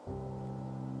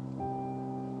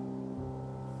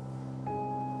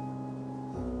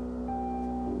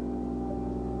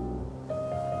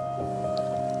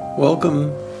Welcome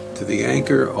to the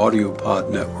Anchor AudioPod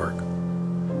Network.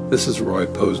 This is Roy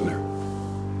Posner.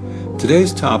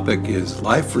 Today's topic is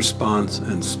life response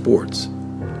and sports.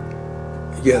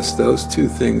 Yes, those two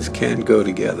things can go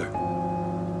together.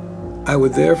 I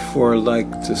would therefore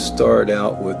like to start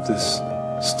out with this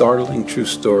startling true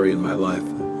story in my life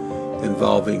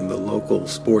involving the local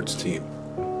sports team.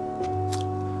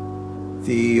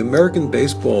 The American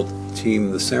baseball team,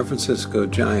 the San Francisco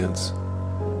Giants,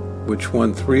 which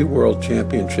won 3 world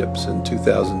championships in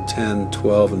 2010,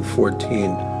 12, and 14,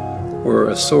 were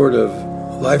a sort of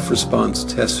life response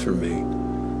test for me.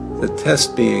 The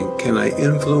test being, can I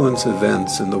influence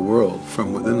events in the world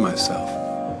from within myself?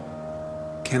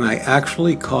 Can I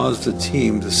actually cause the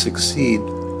team to succeed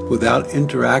without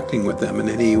interacting with them in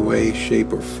any way,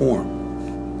 shape, or form?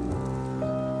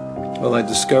 Well, I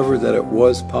discovered that it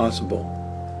was possible,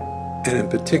 and in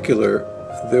particular,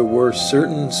 there were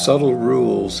certain subtle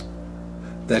rules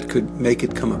that could make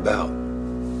it come about.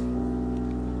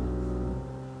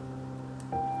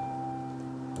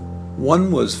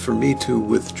 One was for me to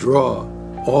withdraw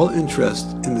all interest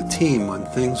in the team when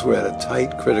things were at a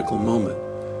tight, critical moment,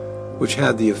 which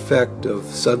had the effect of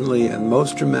suddenly and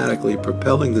most dramatically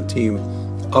propelling the team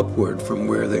upward from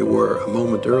where they were a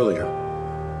moment earlier.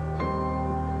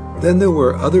 Then there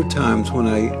were other times when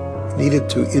I needed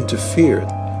to interfere.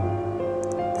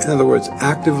 In other words,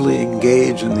 actively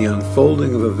engage in the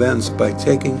unfolding of events by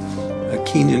taking a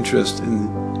keen interest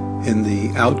in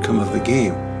the outcome of the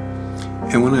game.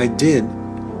 And when I did,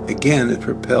 again, it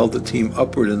propelled the team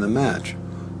upward in the match,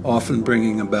 often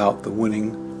bringing about the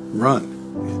winning run.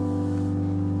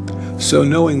 So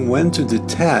knowing when to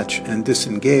detach and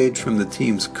disengage from the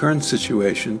team's current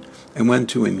situation and when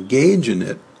to engage in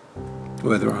it,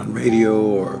 whether on radio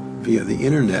or via the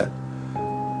internet,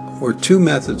 were 2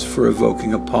 methods for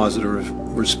evoking a positive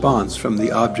response from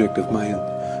the object of my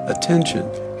attention,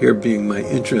 here being my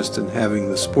interest in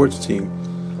having the sports team,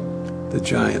 the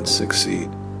Giants, succeed.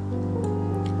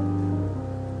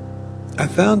 I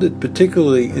found it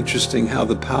particularly interesting how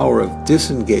the power of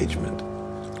disengagement,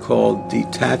 called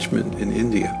detachment in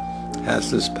India, has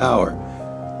this power.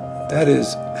 That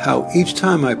is, how each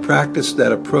time I practiced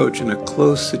that approach in a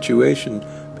close situation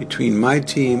between my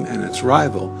team and its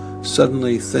rival,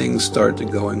 suddenly things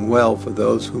started going well for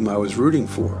those whom I was rooting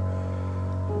for.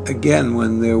 Again,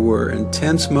 when there were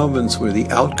intense moments where the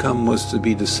outcome was to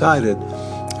be decided,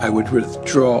 I would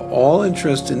withdraw all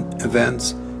interest in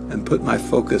events and put my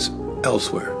focus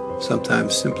elsewhere,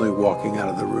 sometimes simply walking out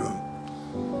of the room.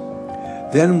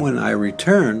 Then when I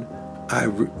returned, I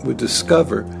would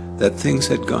discover that things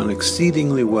had gone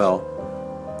exceedingly well,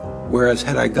 whereas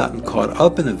had I gotten caught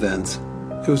up in events,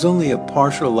 there was only a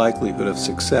partial likelihood of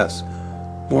success,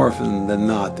 more often than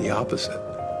not the opposite.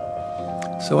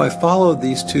 So I followed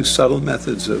these 2 subtle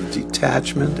methods of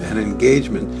detachment and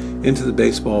engagement into the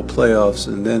baseball playoffs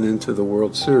and then into the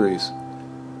World Series,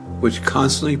 which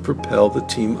constantly propelled the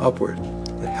team upward.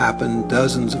 It happened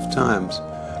dozens of times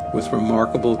with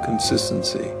remarkable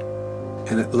consistency,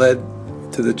 and it led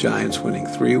to the Giants winning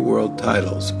 3 world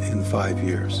titles in 5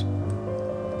 years.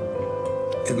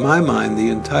 In my mind, the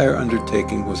entire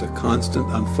undertaking was a constant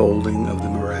unfolding of the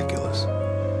miraculous.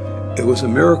 It was a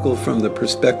miracle from the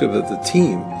perspective of the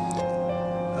team,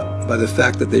 by the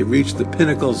fact that they reached the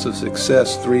pinnacles of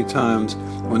success 3 times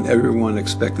when everyone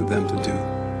expected them to do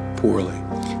poorly.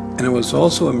 And it was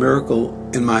also a miracle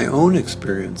in my own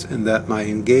experience in that my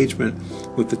engagement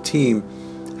with the team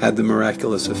had the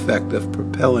miraculous effect of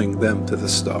propelling them to the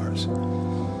stars.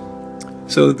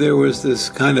 So there was this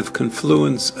kind of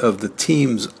confluence of the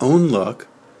team's own luck,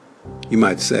 you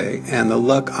might say, and the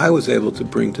luck I was able to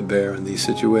bring to bear in these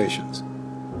situations.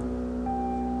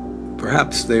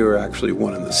 Perhaps they were actually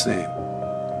one and the same.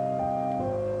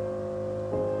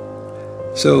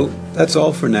 So that's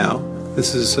all for now.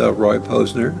 This is Roy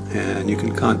Posner, and you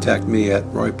can contact me at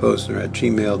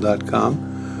royposner@gmail.com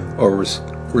or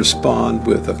respond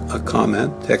with a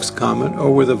comment, text comment,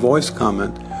 or with a voice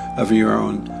comment of your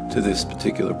own to this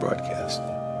particular broadcast.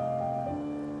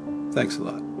 Thanks a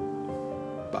lot.